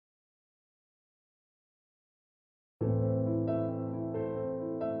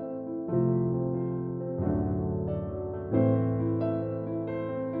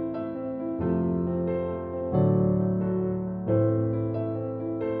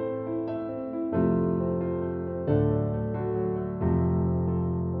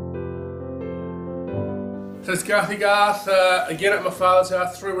So it's Garthy Garth again at my father's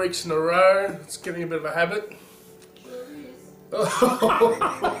house 3 weeks in a row. It's getting a bit of a habit.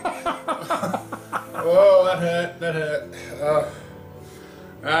 Oh, that hurt. Oh.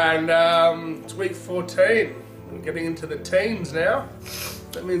 And it's week 14. I'm getting into the teens now.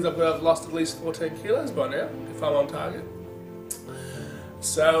 That means I've lost at least 14 kilos by now, if I'm on target.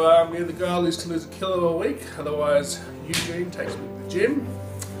 So the goal is to lose 1 kilo a week, otherwise Eugene takes me to the gym.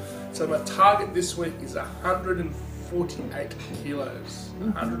 So my target this week is 148 kilos.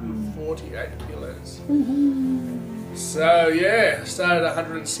 148 kilos. So yeah, started at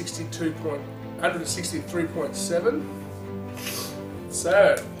 163.7.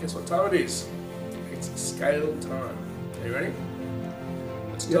 So guess what time it is? It's scale time. Are you ready?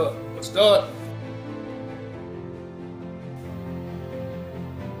 Let's do it. Let's do it.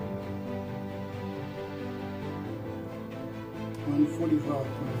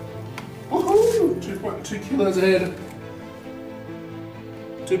 Woohoo! 2.2 kilos ahead.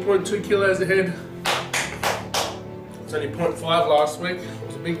 2.2 kilos ahead. It's only 0.5 last week. It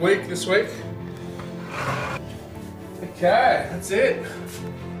was a big week this week. Okay, that's it.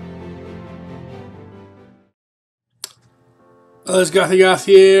 There's Garthy Garth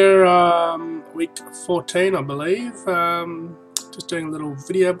here, week 14 I believe. Just doing a little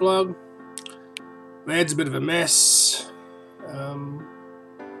video blog. My head's a bit of a mess.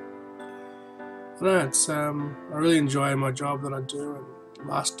 I don't know, it's, I really enjoy my job that I do, and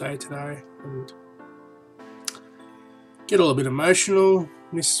last day today, and get a little bit emotional,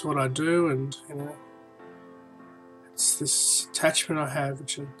 miss what I do, and you know, it's this attachment I have,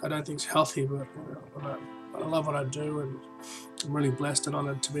 which I don't think is healthy, but you know, I love what I do, and I'm really blessed and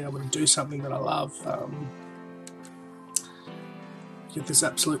honoured to be able to do something that I love. Get this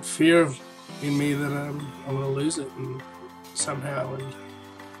absolute fear in me that I'm going to lose it, and somehow,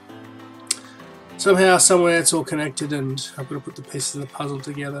 somewhere it's all connected, and I've got to put the pieces of the puzzle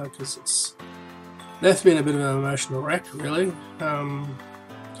together, because it's left me in a bit of an emotional wreck, really. And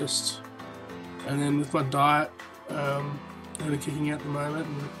then with my diet, really kicking out at the moment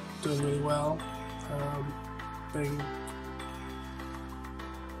and doing really well. Being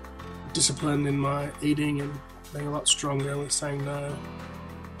disciplined in my eating and being a lot stronger with saying no.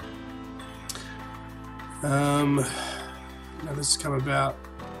 You know, this has come about,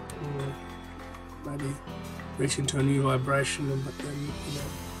 maybe reaching to a new vibration, but then, you know,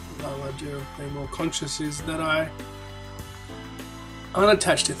 the whole idea of being more conscious is that I'm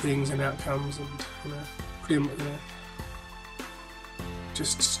unattached to things and outcomes, and you know, pretty much, you know,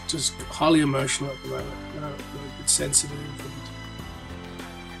 just highly emotional at the moment. You know, a bit sensitive, and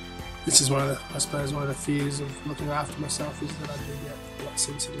this is one of the, I suppose, one of the fears of looking after myself is that I do get a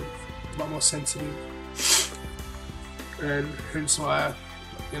lot more sensitive, and hence why,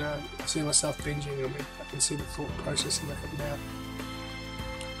 you know, I see myself binging. I mean, I can see the thought process in my head now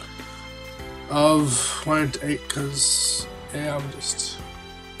of wanting to eat, because yeah, I'm just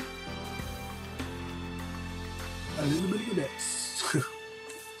a little bit of a mess.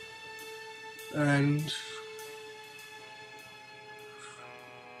 And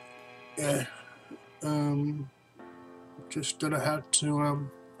yeah, just don't know how to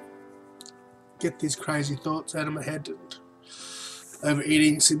get these crazy thoughts out of my head, and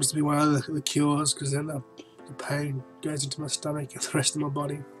overeating seems to be one of the cures, because then the pain goes into my stomach and the rest of my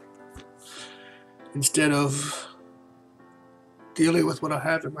body, instead of dealing with what I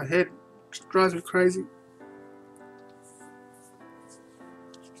have in my head. It just drives me crazy.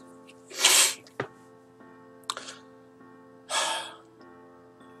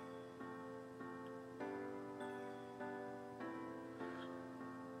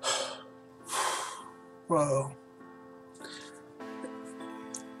 Whoa.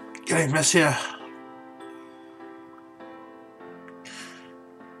 Getting messier.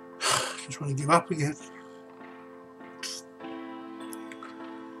 Just want to give up again.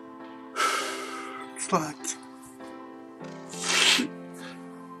 It's like you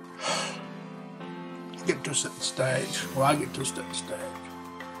get to a certain stage, or I get to a certain stage,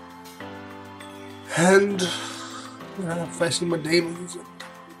 and you know, facing my demons.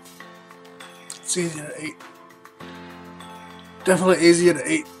 It's easier to eat. Definitely easier to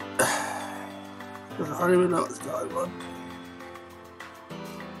eat. I don't even know what's going on.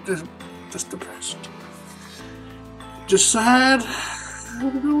 Just depressed. Just sad. I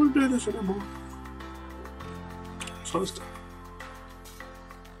don't want to do this anymore. So it's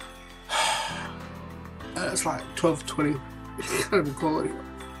like 12:20. I can't even call it anymore.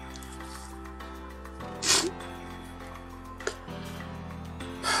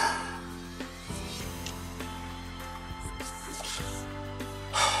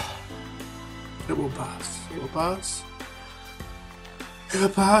 It will pass. It will pass. It will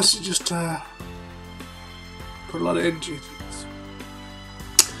pass. You just put a lot of energy into things.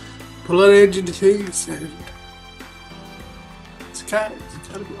 Put a lot of energy into things, and it's okay. It's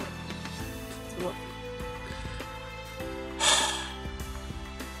gonna be alright. It's alright.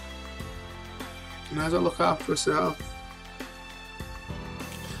 And as I look after myself,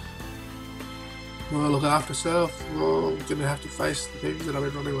 more I look after myself, more I'm going to have to face the things that I've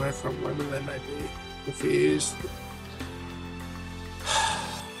been running away from, whatever they may be, the fears.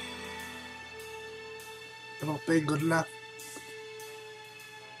 I'm not being good enough.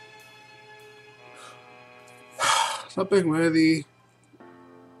 Not being worthy.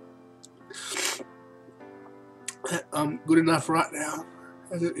 I'm good enough right now,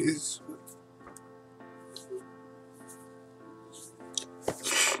 as it is.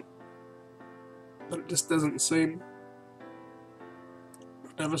 But it just doesn't seem,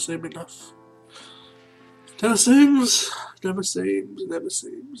 never seem enough. Never seems enough.